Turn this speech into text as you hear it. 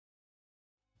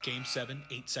Game 7,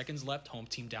 8 seconds left, home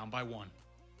team down by 1.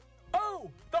 Oh!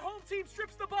 The home team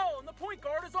strips the ball and the point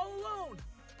guard is all alone!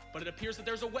 But it appears that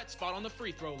there's a wet spot on the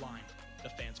free throw line. The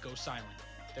fans go silent.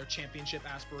 Their championship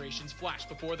aspirations flash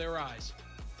before their eyes.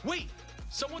 Wait!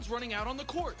 Someone's running out on the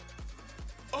court!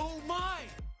 Oh my!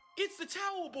 It's the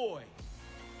Towel Boy!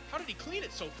 How did he clean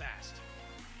it so fast?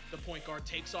 The point guard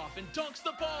takes off and dunks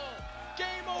the ball! Game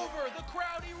over! The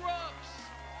crowd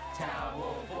erupts!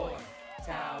 Towel Boy!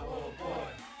 Towel Boy!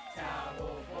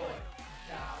 Towel Boy!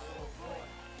 Towel Boy!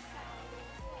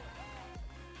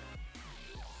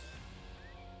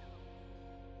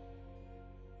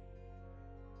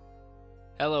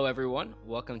 Hello, everyone.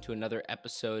 Welcome to another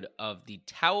episode of the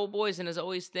Towel Boys. And as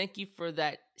always, thank you for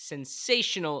that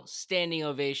sensational standing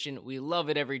ovation. We love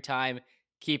it every time.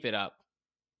 Keep it up.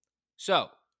 So,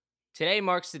 today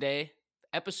marks the day,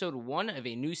 episode 1 of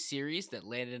a new series that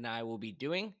Landon and I will be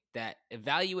doing that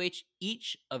evaluates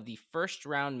each of the first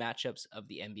round matchups of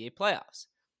the NBA playoffs.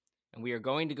 And we are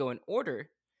going to go in order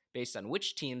based on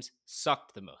which teams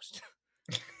sucked the most.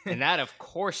 And that, of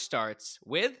course, starts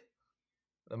with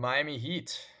the Miami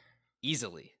Heat.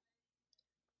 Easily.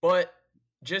 But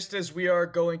just as we are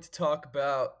going to talk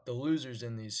about the losers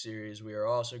in these series, we are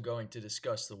also going to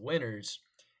discuss the winners.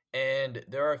 And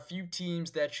there are a few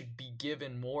teams that should be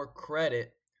given more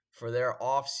credit for their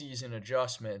offseason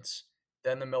adjustments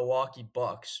than the Milwaukee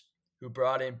Bucks, who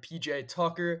brought in PJ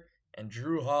Tucker and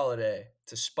Drew Holiday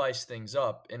to spice things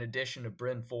up, in addition to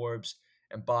Bryn Forbes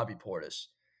and Bobby Portis.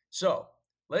 So,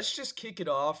 let's just kick it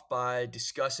off by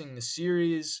discussing the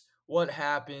series, what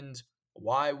happened,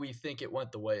 why we think it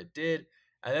went the way it did,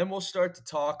 and then we'll start to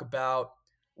talk about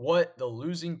what the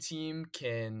losing team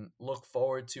can look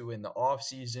forward to in the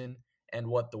offseason and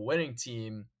what the winning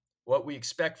team, what we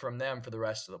expect from them for the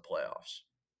rest of the playoffs.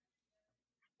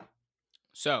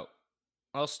 So,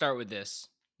 I'll start with this.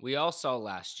 We all saw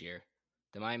last year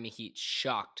the Miami Heat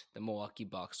shocked the Milwaukee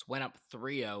Bucks, went up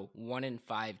 3-0, won in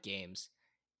 5 games.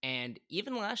 And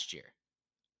even last year,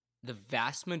 the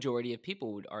vast majority of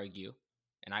people would argue,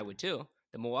 and I would too,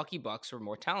 the Milwaukee Bucks were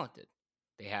more talented.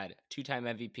 They had 2-time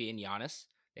MVP in Giannis.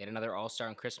 They had another all-star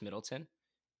in Chris Middleton.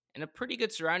 And a pretty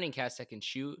good surrounding cast that can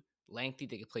shoot, lengthy,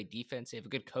 they can play defense, they have a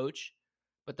good coach.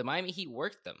 But the Miami Heat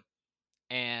worked them.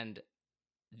 And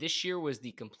this year was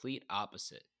the complete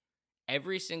opposite.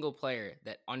 Every single player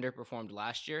that underperformed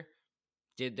last year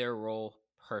did their role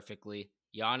perfectly.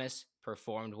 Giannis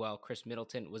performed well. Chris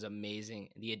Middleton was amazing.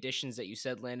 The additions that you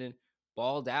said, Landon,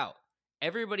 balled out.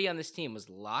 Everybody on this team was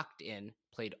locked in,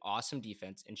 played awesome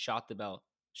defense, and shot the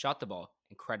ball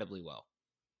incredibly well.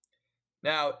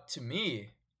 Now, to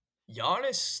me,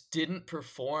 Giannis didn't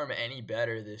perform any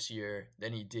better this year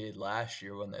than he did last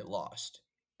year when they lost.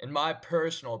 In my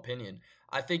personal opinion,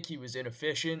 I think he was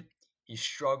inefficient. He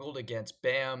struggled against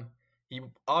Bam. He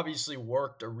obviously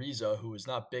worked Ariza, who was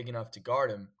not big enough to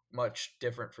guard him, much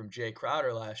different from Jay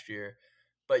Crowder last year.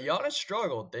 But Giannis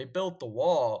struggled. They built the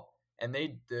wall, and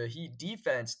the Heat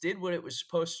defense did what it was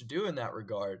supposed to do in that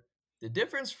regard. The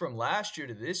difference from last year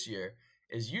to this year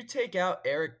is you take out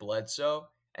Eric Bledsoe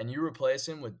and you replace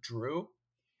him with Drew,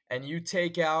 and you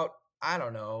take out, I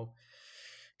don't know,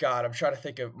 God, I'm trying to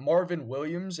think of Marvin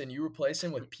Williams, and you replace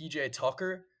him with PJ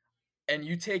Tucker, and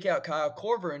you take out Kyle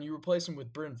Korver and you replace him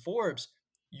with Bryn Forbes.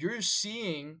 You're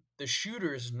seeing the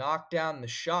shooters knock down the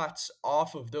shots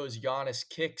off of those Giannis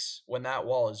kicks when that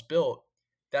wall is built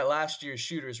that last year's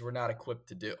shooters were not equipped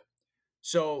to do.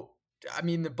 So, I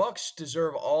mean, the Bucks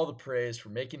deserve all the praise for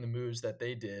making the moves that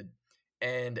they did,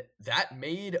 and that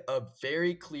made a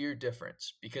very clear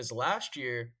difference because last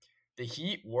year the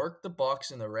Heat worked the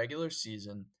Bucks in the regular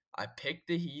season. I picked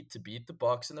the Heat to beat the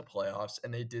Bucks in the playoffs,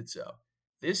 and they did so.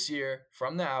 This year,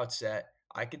 from the outset,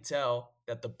 I could tell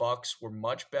that the Bucks were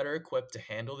much better equipped to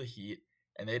handle the Heat,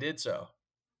 and they did so.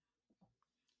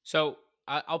 So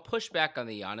I'll push back on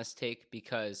the Giannis take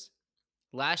because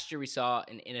last year we saw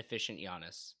an inefficient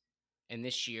Giannis, and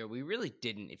this year we really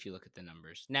didn't if you look at the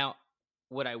numbers. Now,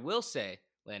 what I will say,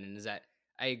 Landon, is that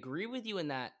I agree with you in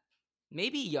that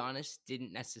maybe Giannis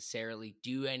didn't necessarily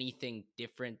do anything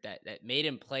different that made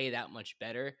him play that much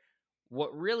better.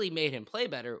 What really made him play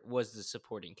better was the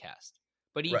supporting cast.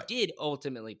 But he did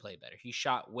ultimately play better. He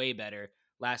shot way better.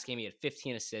 Last game, he had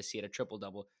 15 assists. He had a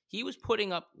triple-double. He was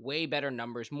putting up way better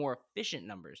numbers, more efficient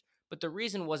numbers. But the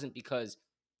reason wasn't because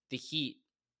the Heat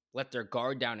let their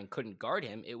guard down and couldn't guard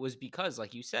him. It was because,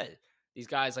 like you said, these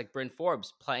guys like Bryn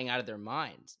Forbes playing out of their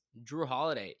minds. Drew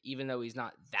Holiday, even though he's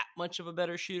not that much of a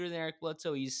better shooter than Eric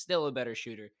Bledsoe, he's still a better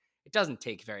shooter. It doesn't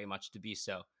take very much to be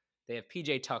so. They have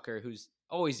PJ Tucker, who's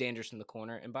always dangerous in the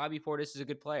corner, and Bobby Portis is a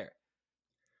good player.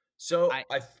 So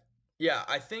Yeah,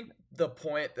 I think the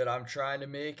point that I'm trying to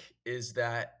make is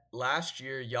that last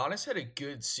year Giannis had a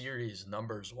good series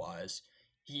numbers wise.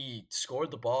 He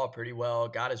scored the ball pretty well,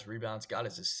 got his rebounds, got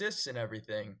his assists and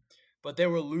everything, but they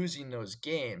were losing those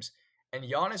games. And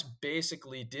Giannis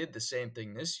basically did the same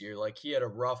thing this year. Like he had a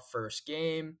rough first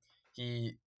game.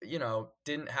 He,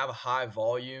 didn't have a high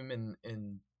volume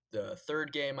in the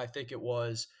third game, I think it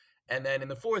was. And then in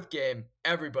the fourth game,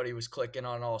 everybody was clicking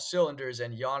on all cylinders,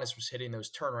 and Giannis was hitting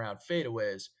those turnaround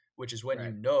fadeaways, which is when you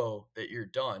Right. know that you're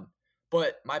done.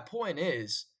 But my point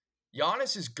is,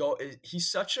 he's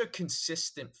such a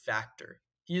consistent factor.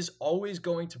 He is always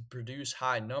going to produce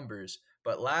high numbers.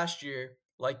 But last year,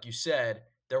 like you said,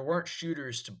 there weren't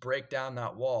shooters to break down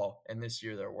that wall, and this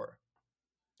year there were.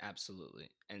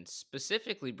 Absolutely. And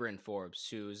specifically Bryn Forbes,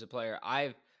 who is a player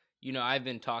I've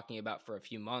been talking about for a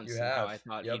few months You and how have. I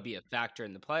thought Yep. he'd be a factor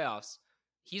in the playoffs.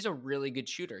 He's a really good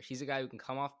shooter. He's a guy who can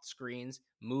come off the screens,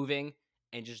 moving,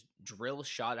 and just drill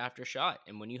shot after shot.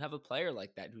 And when you have a player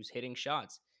like that who's hitting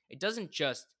shots, it doesn't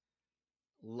just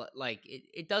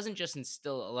it doesn't just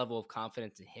instill a level of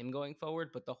confidence in him going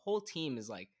forward, but the whole team is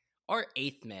like, our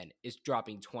eighth man is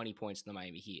dropping 20 points in the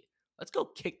Miami Heat. Let's go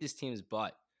kick this team's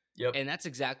butt. Yep. And that's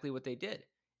exactly what they did.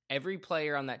 Every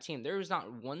player on that team, there was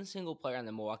not one single player on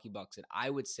the Milwaukee Bucks that I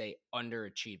would say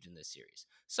underachieved in this series.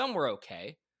 Some were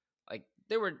okay. Like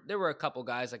there were a couple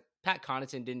guys like Pat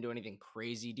Connaughton didn't do anything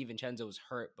crazy. DiVincenzo was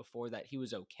hurt before that. He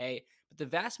was okay. But the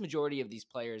vast majority of these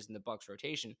players in the Bucks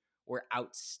rotation were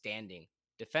outstanding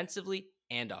defensively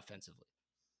and offensively.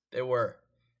 They were.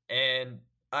 And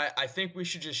I think we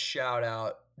should just shout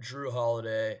out Drew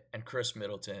Holiday and Chris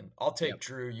Middleton. I'll take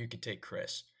Drew, you could take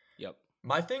Chris. Yep.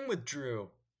 My thing with Drew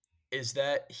is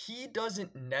that he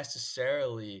doesn't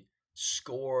necessarily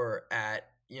score at,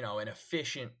 an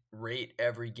efficient rate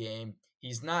every game.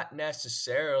 He's not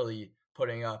necessarily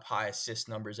putting up high assist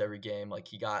numbers every game. Like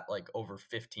he got like over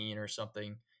 15 or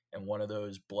something in one of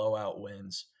those blowout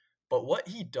wins. But what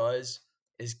he does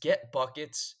is get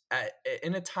buckets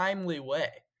in a timely way.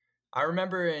 I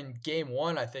remember in game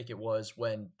 1, I think it was,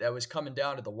 when that was coming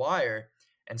down to the wire,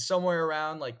 and somewhere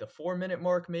around like the 4-minute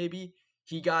mark maybe,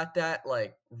 he got that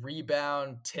like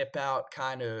rebound tip out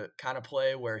kind of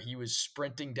play where he was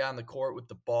sprinting down the court with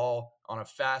the ball on a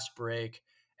fast break,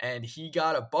 and he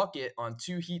got a bucket on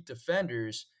 2 Heat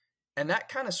defenders, and that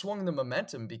kind of swung the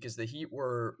momentum because the Heat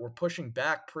were pushing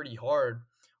back pretty hard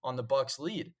on the Bucks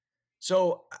lead.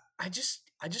 So I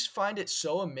just find it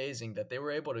so amazing that they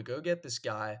were able to go get this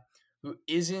guy who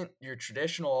isn't your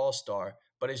traditional all-star,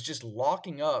 but is just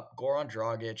locking up Goran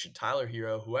Dragic and Tyler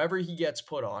Hero, whoever he gets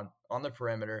put on the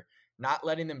perimeter, not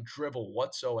letting them dribble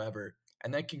whatsoever,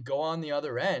 and then can go on the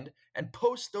other end and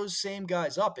post those same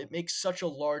guys up. It makes such a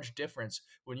large difference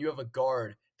when you have a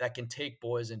guard that can take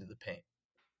boys into the paint.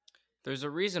 There's a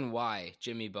reason why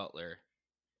Jimmy Butler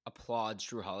applauds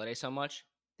Drew Holiday so much.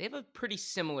 They have a pretty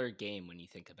similar game when you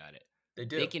think about it. They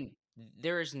do.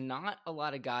 There is not a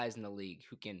lot of guys in the league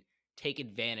who can take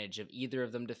advantage of either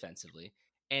of them defensively,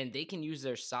 and they can use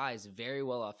their size very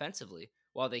well offensively.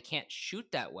 While they can't shoot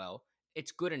that well,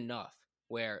 it's good enough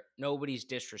where nobody's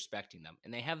disrespecting them.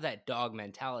 And they have that dog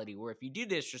mentality where if you do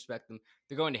disrespect them,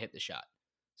 they're going to hit the shot.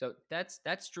 So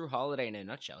that's Drew Holiday in a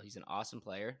nutshell. He's an awesome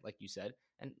player, like you said.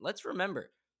 And let's remember,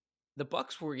 the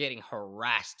Bucks were getting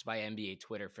harassed by NBA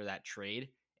Twitter for that trade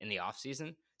in the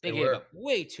offseason. They gave up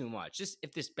way too much.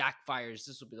 If this backfires,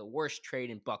 this will be the worst trade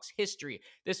in Bucks history.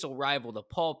 This will rival the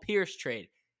Paul Pierce trade.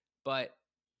 But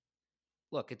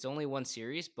look, it's only one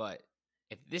series, but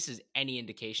if this is any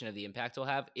indication of the impact it'll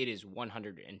have, it is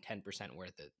 110%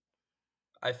 worth it.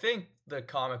 I think the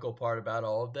comical part about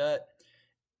all of that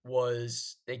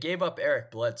was they gave up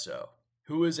Eric Bledsoe,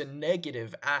 who is a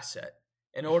negative asset,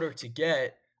 in order to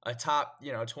get a top,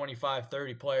 25,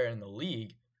 30 player in the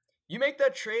league. You make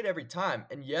that trade every time.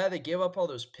 And yeah, they gave up all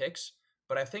those picks,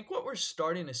 but I think what we're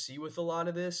starting to see with a lot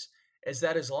of this is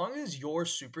that as long as your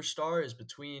superstar is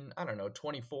between,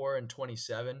 24 and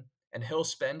 27, and he'll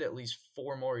spend at least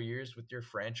 4 more years with your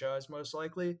franchise, most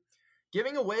likely,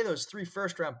 giving away those 3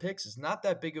 first-round picks is not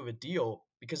that big of a deal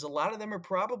because a lot of them are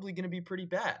probably going to be pretty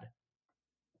bad.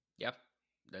 Yep,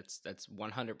 that's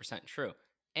 100% true.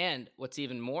 And what's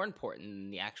even more important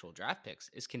than the actual draft picks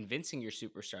is convincing your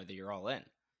superstar that you're all in.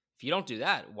 If you don't do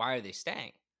that, why are they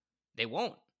staying? They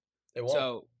won't.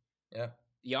 So, yeah,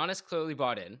 Giannis clearly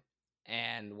bought in.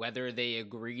 And whether they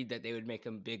agreed that they would make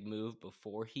a big move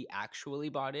before he actually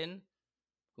bought in,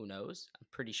 who knows? I'm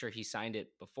pretty sure he signed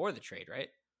it before the trade, right?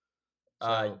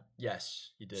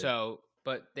 Yes, he did. So,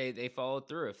 but they followed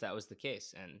through if that was the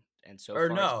case, and so or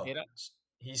far no, it's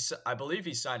paid up. I believe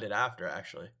he signed it after,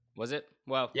 actually. Was it?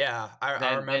 Well, Yeah, I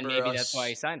then remember maybe that's why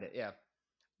he us. signed it. Yeah,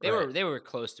 Right. they were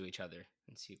close to each other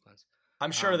in sequence.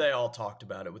 I'm sure they all talked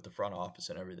about it with the front office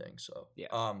and everything. So,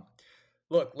 Yeah.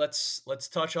 look, let's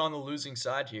touch on the losing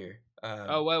side here.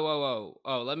 Oh, whoa!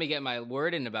 Oh, let me get my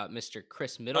word in about Mr.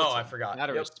 Chris Middleton. Oh, I forgot.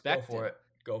 Gotta Yep, respect go for him. it.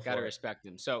 Go for Gotta it. respect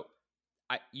him. So,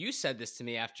 you said this to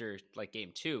me after like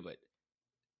game 2, but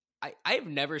I've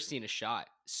never seen a shot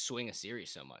swing a series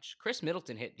so much. Chris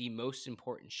Middleton hit the most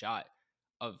important shot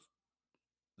of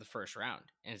the first round,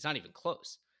 and it's not even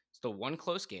close. It's the one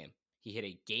close game. He hit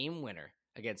a game winner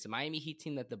against the Miami Heat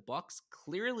team that the Bucks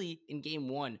clearly in game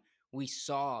 1 we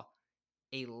saw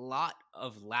a lot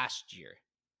of last year.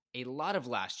 A lot of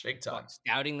last year. Big time. Bucks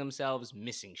doubting themselves,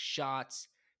 missing shots,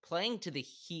 playing to the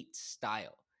Heat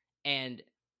style. And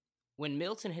when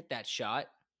Middleton hit that shot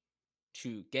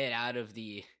to get out of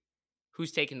the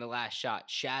who's taking the last shot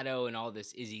shadow and all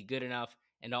this, is he good enough?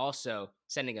 And also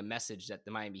sending a message that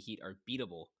the Miami Heat are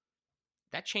beatable.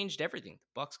 That changed everything.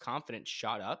 The Bucks' confidence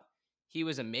shot up. He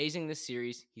was amazing this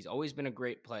series. He's always been a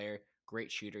great player,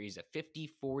 great shooter. He's a 50,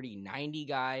 40, 90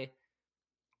 guy.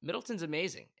 Middleton's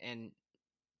amazing and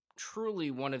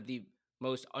truly one of the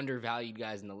most undervalued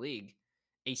guys in the league.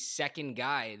 A second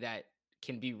guy that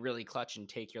can be really clutch and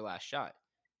take your last shot.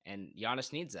 And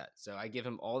Giannis needs that. So I give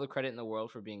him all the credit in the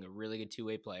world for being a really good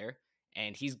two-way player.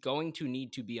 And he's going to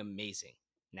need to be amazing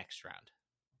next round.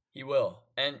 He will.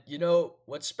 And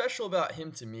what's special about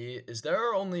him to me is there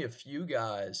are only a few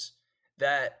guys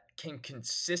that can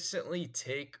consistently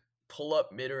take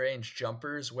pull-up mid-range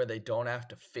jumpers where they don't have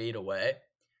to fade away.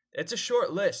 It's a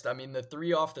short list. I mean, the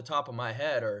 3 off the top of my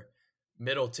head are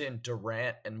Middleton,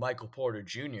 Durant, and Michael Porter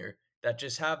Jr. that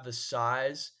just have the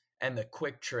size and the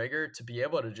quick trigger to be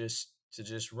able to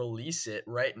just release it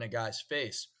right in a guy's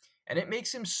face. And it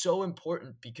makes him so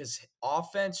important because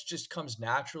offense just comes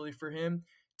naturally for him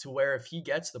to where if he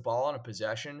gets the ball on a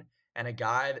possession and a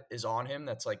guy is on him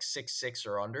that's like 6'6"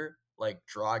 or under, like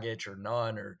Dragic or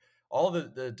Nunn or all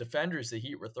the defenders the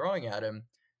Heat were throwing at him,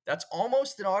 that's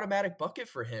almost an automatic bucket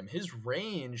for him. His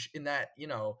range in that,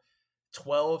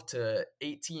 12 to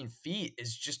 18 feet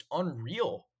is just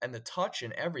unreal, and the touch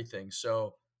and everything.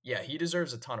 So, yeah, he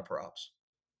deserves a ton of props.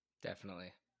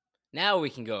 Definitely. Now we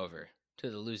can go over to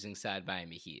the losing side,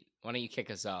 Miami Heat. Why don't you kick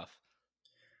us off?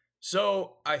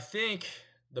 So, I think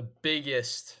the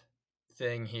biggest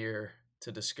thing here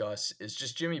to discuss is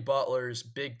just Jimmy Butler's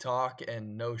big talk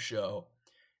and no show.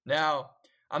 Now,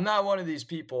 I'm not one of these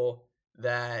people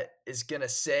that is going to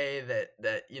say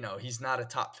that he's not a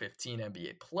top 15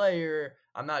 NBA player.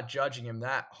 I'm not judging him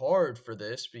that hard for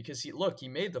this because he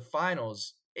made the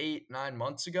finals 8-9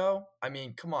 months ago. I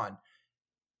mean, come on.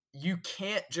 You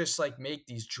can't just like make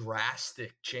these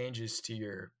drastic changes to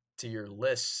your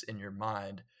lists in your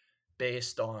mind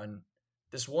based on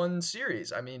this one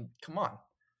series. I mean, come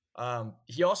on.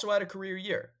 He also had a career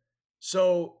year.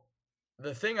 So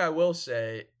the thing I will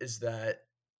say is that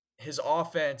his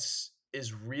offense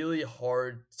is really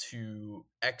hard to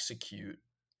execute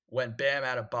when Bam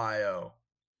Adebayo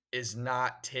is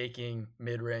not taking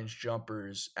mid-range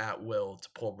jumpers at will to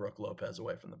pull Brook Lopez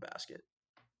away from the basket.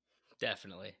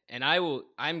 Definitely. And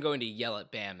I'm going to yell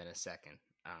at Bam in a second.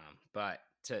 But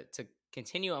to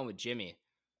continue on with Jimmy,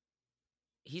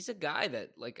 he's a guy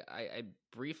that, like I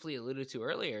briefly alluded to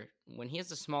earlier, when he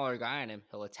has a smaller guy on him,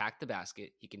 he'll attack the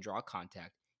basket. He can draw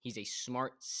contact. He's a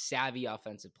smart, savvy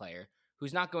offensive player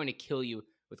who's not going to kill you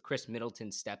with Chris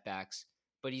Middleton step backs,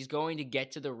 but he's going to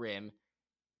get to the rim,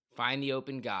 find the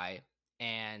open guy,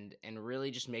 and really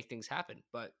just make things happen.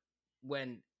 But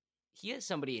when he has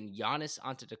somebody in Giannis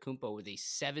Antetokounmpo with a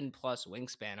 7+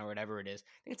 wingspan or whatever it is,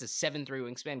 I think it's a 7'3"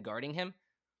 wingspan guarding him,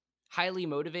 highly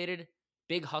motivated,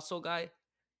 big hustle guy,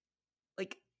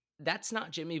 like that's not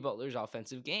Jimmy Butler's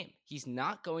offensive game. He's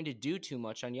not going to do too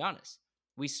much on Giannis.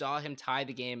 We saw him tie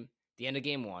the game, the end of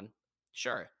game 1,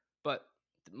 sure, but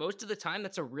most of the time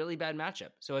that's a really bad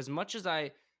matchup. So as much as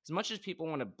people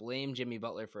want to blame Jimmy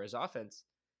Butler for his offense,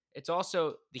 it's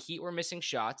also the Heat were missing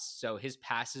shots, so his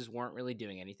passes weren't really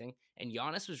doing anything, and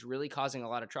Giannis was really causing a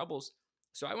lot of troubles.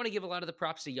 So I want to give a lot of the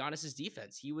props to Giannis's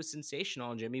defense. He was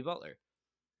sensational on Jimmy Butler.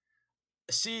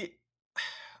 See,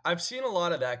 I've seen a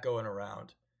lot of that going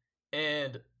around,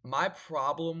 and my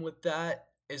problem with that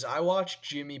is I watched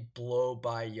Jimmy blow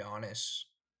by Giannis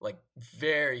like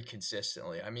very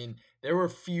consistently. I mean, there were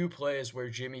few plays where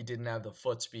Jimmy didn't have the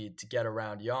foot speed to get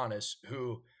around Giannis,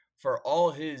 who, for all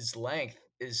his length,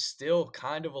 is still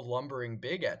kind of a lumbering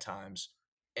big at times.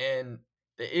 And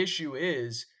the issue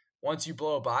is, once you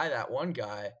blow by that one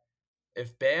guy,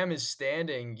 if Bam is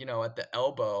standing, at the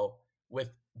elbow with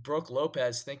Brook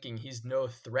Lopez thinking he's no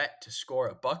threat to score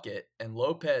a bucket, and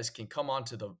Lopez can come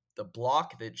onto the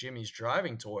block that Jimmy's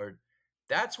driving toward,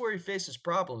 that's where he faces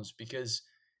problems because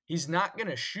he's not going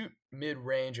to shoot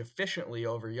mid-range efficiently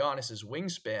over Giannis's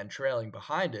wingspan trailing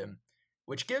behind him,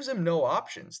 which gives him no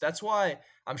options. That's why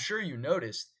I'm sure you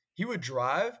noticed he would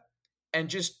drive and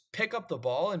just pick up the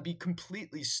ball and be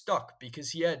completely stuck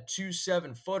because he had 2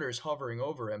 7-footers hovering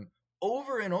over him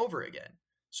over and over again.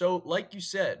 So, like you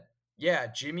said, yeah,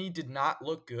 Jimmy did not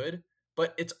look good,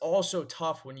 but it's also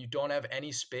tough when you don't have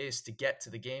any space to get to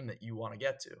the game that you want to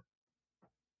get to.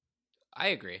 I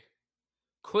agree.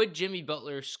 Could Jimmy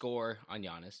Butler score on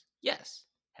Giannis? Yes.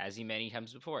 Has he many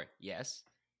times before? Yes.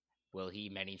 Will he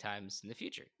many times in the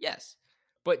future? Yes.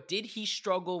 But did he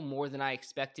struggle more than I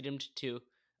expected him to,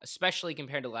 especially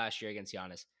compared to last year against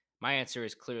Giannis? My answer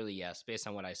is clearly yes, based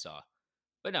on what I saw.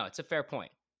 But no, it's a fair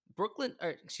point. Brooklyn.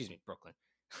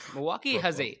 Milwaukee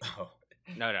has a...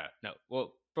 No.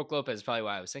 Well, Brook Lopez is probably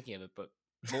why I was thinking of it, but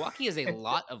Milwaukee has a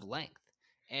lot of length,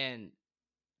 and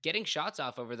getting shots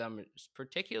off over them is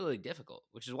particularly difficult,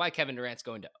 which is why Kevin Durant's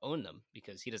going to own them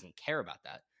because he doesn't care about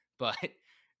that. But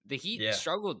the Heat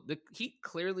struggled. The Heat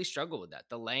clearly struggled with that.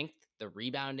 The length, the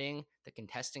rebounding, the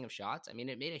contesting of shots. I mean,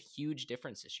 it made a huge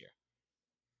difference this year.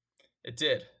 It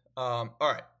did. All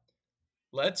right.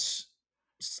 Let's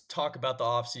talk about the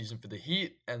offseason for the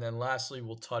Heat, and then lastly,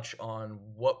 we'll touch on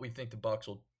what we think the Bucks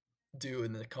will do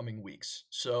in the coming weeks.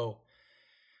 So,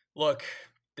 look,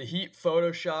 the Heat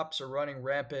photoshops are running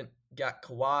rampant. You got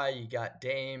Kawhi, you got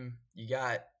Dame, you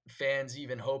got fans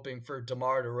even hoping for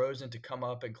DeMar DeRozan to come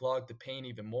up and clog the paint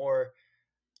even more.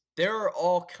 There are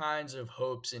all kinds of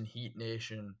hopes in Heat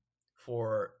Nation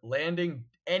for landing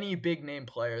any big name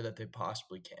player that they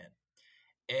possibly can.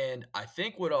 And I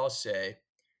think what I'll say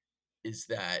is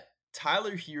that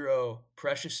Tyler Hero,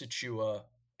 Precious Achiuwa,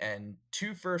 and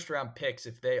 2 first-round picks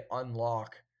if they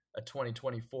unlock a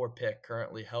 2024 pick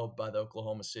currently held by the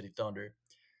Oklahoma City Thunder.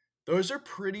 Those are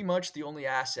pretty much the only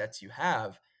assets you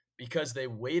have because they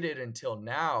waited until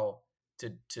now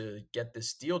to get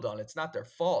this deal done. It's not their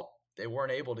fault. They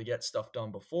weren't able to get stuff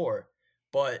done before.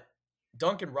 But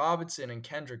Duncan Robinson and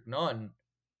Kendrick Nunn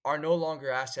are no longer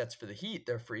assets for the Heat.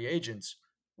 They're free agents,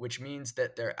 which means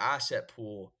that their asset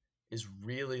pool is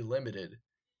really limited.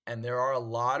 And there are a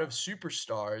lot of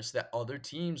superstars that other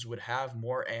teams would have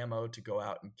more ammo to go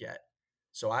out and get.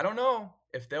 So I don't know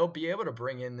if they'll be able to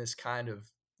bring in this kind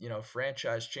of,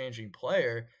 franchise-changing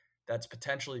player that's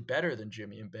potentially better than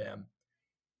Jimmy and Bam.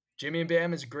 Jimmy and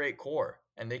Bam is a great core,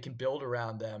 and they can build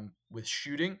around them with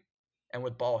shooting and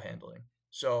with ball handling.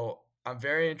 So I'm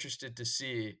very interested to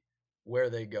see where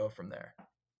they go from there.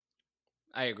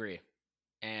 I agree.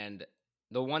 And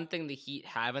the one thing the Heat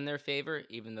have in their favor,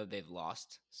 even though they've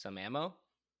lost some ammo,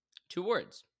 2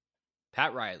 words.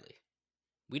 Pat Riley.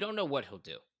 We don't know what he'll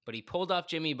do, but he pulled off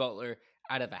Jimmy Butler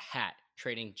out of a hat,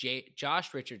 trading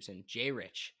Josh Richardson, Jay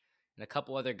Rich, and a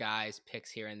couple other guys,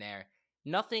 picks here and there.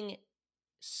 Nothing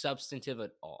substantive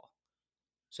at all.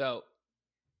 So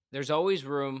there's always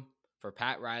room for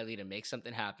Pat Riley to make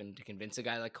something happen, to convince a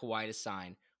guy like Kawhi to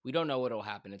sign. We don't know what will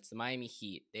happen. It's the Miami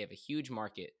Heat. They have a huge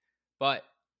market, but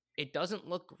it doesn't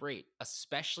look great,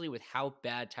 especially with how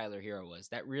bad Tyler Hero was.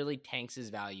 That really tanks his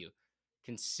value,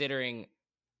 considering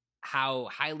how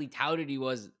highly touted he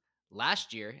was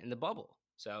last year in the bubble.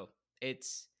 So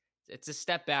it's a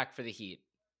step back for the Heat.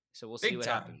 So we'll see what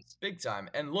happens. Big time.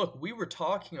 And look, we were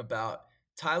talking about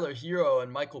Tyler Hero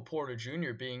and Michael Porter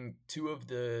Jr. being 2 of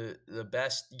the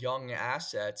best young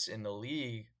assets in the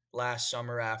league last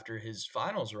summer after his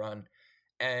finals run.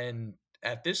 And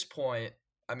at this point,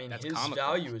 I mean, his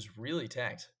value is really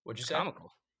tanked. What'd you say?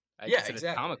 Comical. Exactly.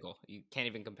 It's comical. You can't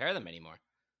even compare them anymore.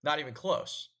 Not even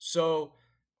close. So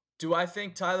do I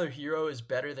think Tyler Hero is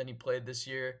better than he played this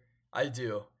year? I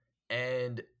do.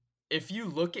 And if you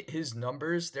look at his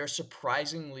numbers, they're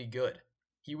surprisingly good.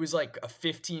 He was like a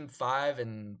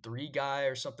 15-5-3 guy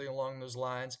or something along those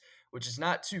lines, which is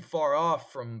not too far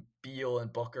off from Beal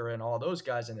and Booker and all those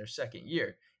guys in their second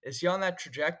year. Is he on that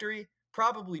trajectory?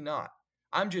 Probably not.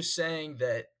 I'm just saying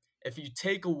that if you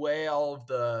take away all of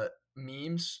the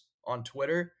memes on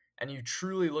Twitter and you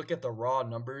truly look at the raw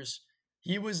numbers,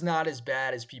 he was not as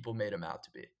bad as people made him out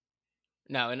to be.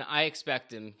 No, and I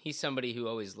expect him. He's somebody who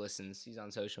always listens. He's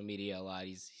on social media a lot.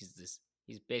 He's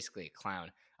basically a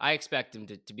clown. I expect him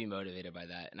to be motivated by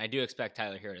that. And I do expect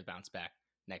Tyler Hero to bounce back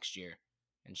next year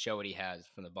and show what he has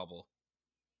from the bubble,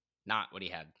 not what he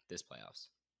had this playoffs.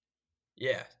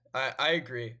 Yeah, I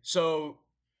agree. So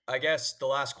I guess the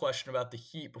last question about the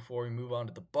Heat before we move on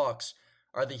to the Bucks,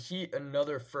 are the Heat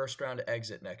another first round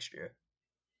exit next year?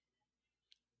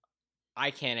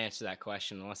 I can't answer that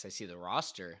question unless I see the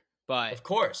roster. But Of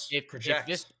course, if project.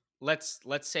 this let's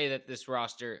say that this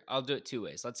roster, I'll do it two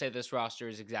ways. Let's say this roster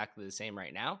is exactly the same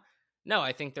right now. No,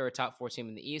 I think they're a top 4 team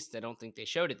in the East. I don't think they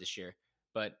showed it this year.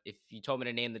 But if you told me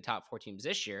to name the top 4 teams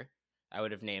this year, I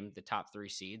would have named the top 3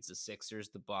 seeds, the Sixers,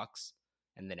 the Bucks,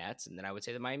 and the Nets. And then I would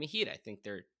say the Miami Heat. I think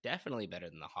they're definitely better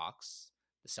than the Hawks,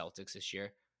 the Celtics this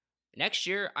year. Next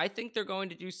year, I think they're going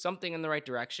to do something in the right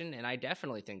direction, and I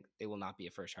definitely think they will not be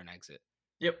a first-round exit.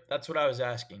 Yep, that's what I was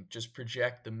asking. Just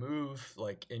project the move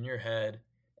like in your head,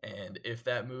 and if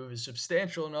that move is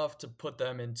substantial enough to put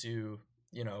them into,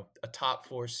 a top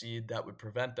 4 seed, that would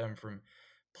prevent them from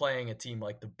playing a team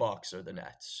like the Bucks or the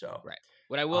Nets. So, Right.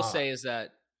 What I will say is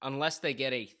that unless they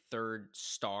get a third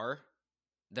star,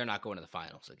 they're not going to the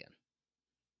finals again.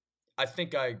 I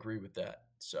think I agree with that.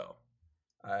 So,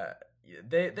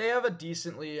 they have a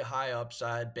decently high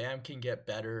upside. Bam can get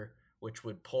better, which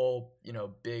would pull,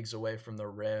 bigs away from the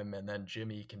rim, and then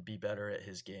Jimmy can be better at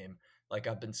his game, like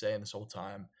I've been saying this whole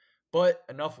time. But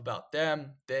enough about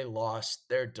them. They lost.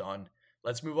 They're done.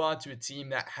 Let's move on to a team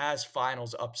that has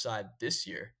finals upside this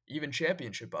year, even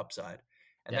championship upside,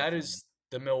 and that is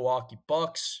the Milwaukee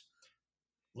Bucks.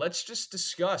 Let's just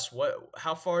discuss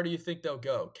how far do you think they'll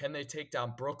go? Can they take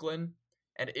down Brooklyn?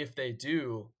 And if they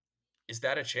do, is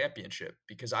that a championship?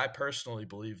 Because I personally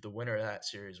believe the winner of that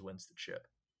series wins the chip.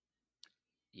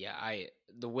 Yeah,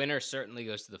 the winner certainly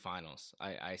goes to the finals.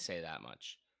 I say that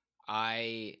much.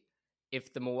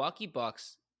 If the Milwaukee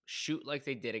Bucks shoot like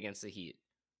they did against the Heat,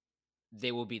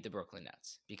 they will beat the Brooklyn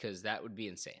Nets, because that would be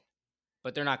insane.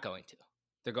 But they're not going to.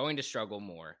 They're going to struggle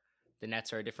more. The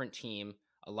Nets are a different team,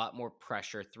 a lot more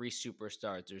pressure, 3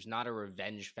 superstars. There's not a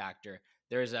revenge factor.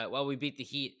 There's we beat the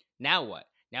Heat. Now what?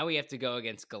 Now we have to go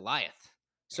against Goliath.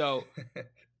 So,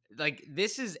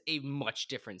 this is a much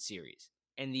different series.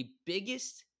 And the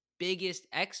biggest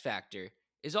X factor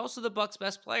is also the Bucks'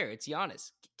 best player. It's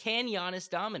Giannis. Can Giannis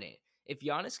dominate? If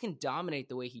Giannis can dominate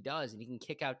the way he does, and he can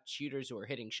kick out shooters who are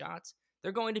hitting shots,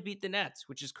 they're going to beat the Nets,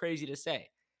 which is crazy to say.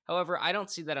 However, I don't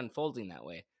see that unfolding that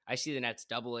way. I see the Nets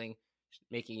doubling,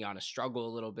 making Giannis struggle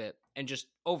a little bit, and just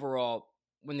overall,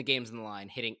 when the game's on the line,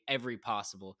 hitting every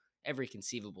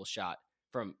conceivable shot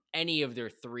from any of their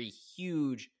 3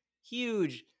 huge,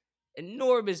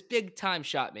 enormous, big-time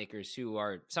shot makers who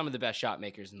are some of the best shot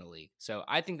makers in the league. So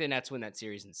I think the Nets win that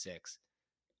series in 6.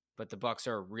 But the Bucks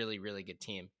are a really, really good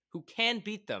team who can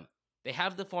beat them. They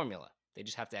have the formula. They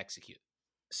just have to execute.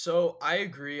 So I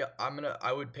agree.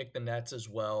 I would pick the Nets as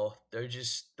well. They're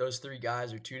just, those 3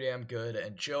 guys are too damn good,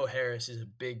 and Joe Harris is a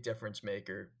big difference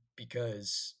maker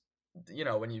because,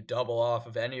 when you double off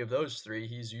of any of those 3,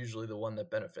 he's usually the one that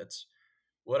benefits.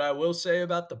 What I will say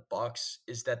about the Bucks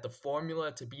is that the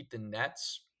formula to beat the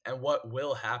Nets and what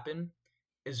will happen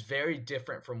is very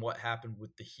different from what happened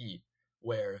with the Heat,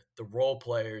 where the role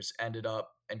players and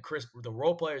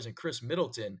Chris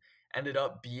Middleton ended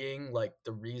up being like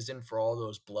the reason for all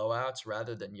those blowouts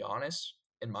rather than Giannis,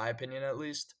 in my opinion at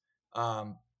least.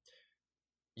 Giannis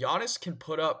can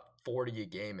put up 40 a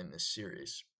game in this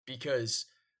series because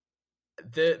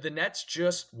the Nets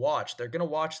just watch. They're going to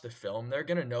watch the film. They're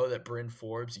going to know that Bryn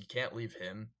Forbes, you can't leave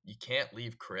him. You can't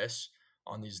leave Chris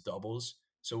on these doubles.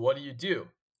 So what do?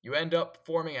 You end up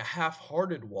forming a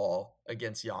half-hearted wall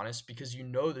against Giannis because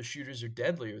the shooters are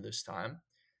deadlier this time.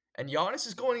 And Giannis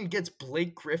is going against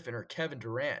Blake Griffin or Kevin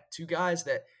Durant, 2 guys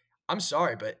that, I'm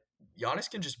sorry, but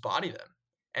Giannis can just body them.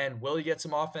 And will he get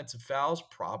some offensive fouls?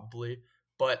 Probably.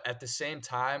 But at the same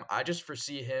time, I just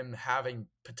foresee him having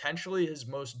potentially his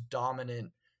most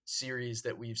dominant series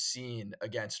that we've seen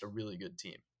against a really good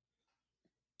team.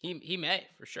 He may,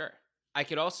 for sure. I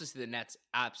could also see the Nets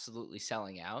absolutely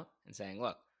selling out and saying,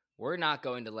 look, we're not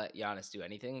going to let Giannis do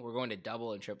anything. We're going to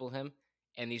double and triple him.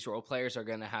 And these role players are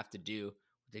going to have to do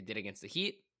what they did against the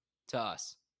Heat to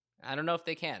us. I don't know if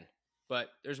they can. But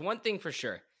there's one thing for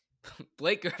sure.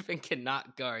 Blake Griffin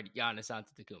cannot guard Giannis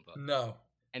Antetokounmpo. No.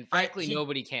 And frankly,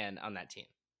 nobody can on that team.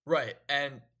 Right.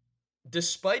 And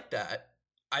despite that,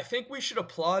 I think we should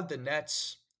applaud the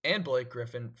Nets and Blake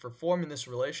Griffin for forming this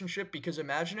relationship, because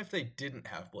imagine if they didn't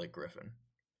have Blake Griffin.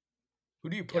 Who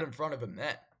do you put in front of him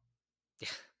then? Yeah.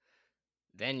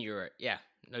 Then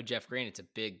no Jeff Green. It's a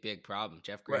big, big problem.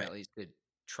 Jeff Green at least could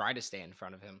try to stay in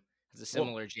front of him. It's a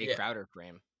similar Jay Crowder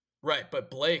frame. Right, but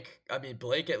Blake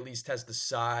at least has the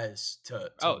size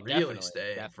to really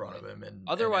stay in front of him. And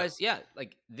otherwise,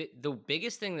 the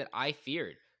biggest thing that I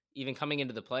feared, even coming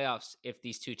into the playoffs, if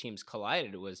these 2 teams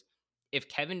collided, was if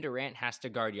Kevin Durant has to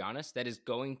guard Giannis, that is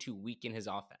going to weaken his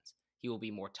offense. He will be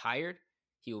more tired.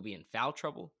 He will be in foul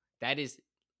trouble. That is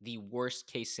the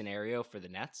worst case scenario for the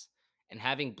Nets. And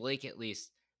having Blake at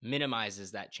least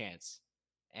minimizes that chance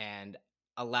and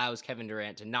allows Kevin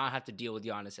Durant to not have to deal with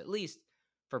Giannis at least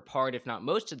for part, if not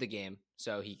most of the game,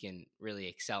 so he can really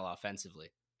excel offensively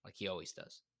like he always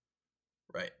does.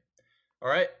 Right. All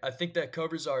right. I think that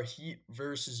covers our Heat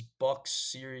versus Bucks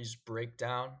series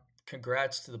breakdown.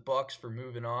 Congrats to the Bucks for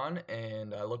moving on,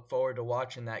 and I look forward to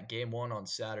watching that game 1 on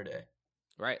Saturday.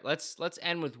 Right. Let's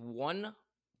end with one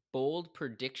bold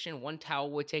prediction, one Towel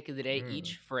Boy take of the day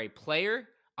each for a player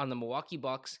on the Milwaukee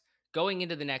Bucks going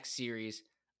into the next series.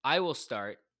 I will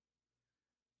start.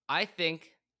 I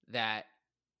think that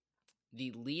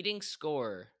the leading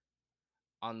scorer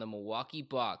on the Milwaukee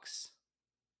Bucks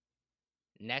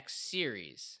next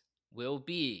series will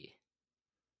be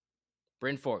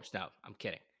Bryn Forbes. No, I'm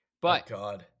kidding. But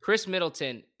God. Chris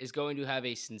Middleton is going to have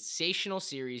a sensational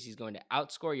series. He's going to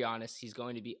outscore Giannis. He's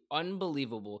going to be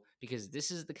unbelievable because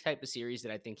this is the type of series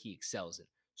that I think he excels in.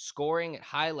 Scoring at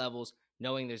high levels,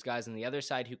 knowing there's guys on the other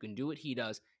side who can do what he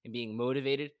does, and being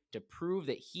motivated to prove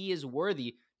that he is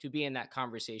worthy to be in that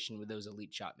conversation with those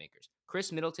elite shot makers.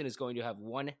 Chris Middleton is going to have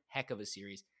one heck of a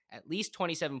series, at least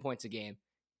 27 points a game.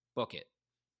 Book it.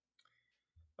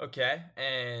 Okay,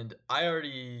 and I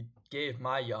already gave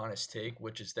my Giannis take,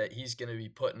 which is that he's going to be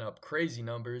putting up crazy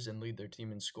numbers and lead their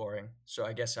team in scoring. So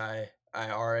I guess I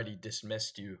already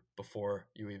dismissed you before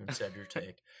you even said your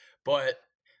take. But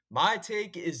my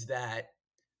take is that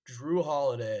Drew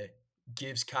Holiday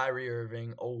gives Kyrie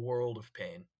Irving a world of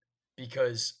pain,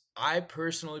 because I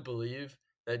personally believe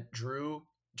that Drew,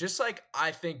 just like I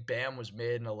think Bam was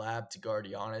made in a lab to guard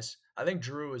Giannis, I think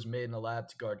Drew was made in a lab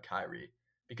to guard Kyrie.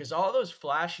 Because all those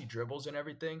flashy dribbles and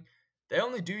everything, they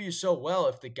only do you so well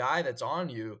if the guy that's on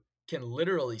you can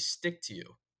literally stick to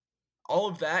you. All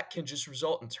of that can just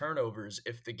result in turnovers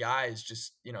if the guy is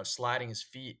just, sliding his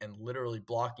feet and literally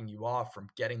blocking you off from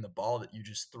getting the ball that you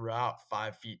just threw out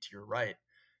 5 feet to your right.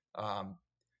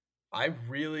 I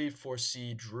really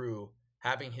foresee Drew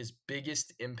having his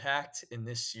biggest impact in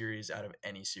this series out of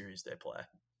any series they play.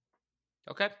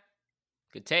 Okay.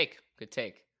 Good take. Good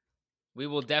take. We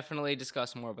will definitely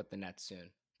discuss more about the Nets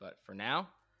soon. But for now,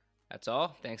 that's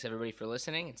all. Thanks everybody for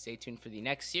listening, and stay tuned for the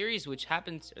next series,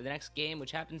 the next game,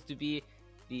 which happens to be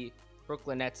the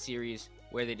Brooklyn Nets series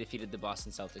where they defeated the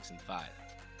Boston Celtics in 5.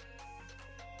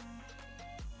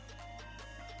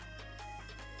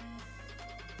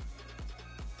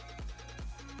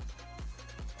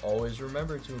 Always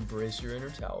remember to embrace your inner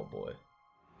Towel Boy.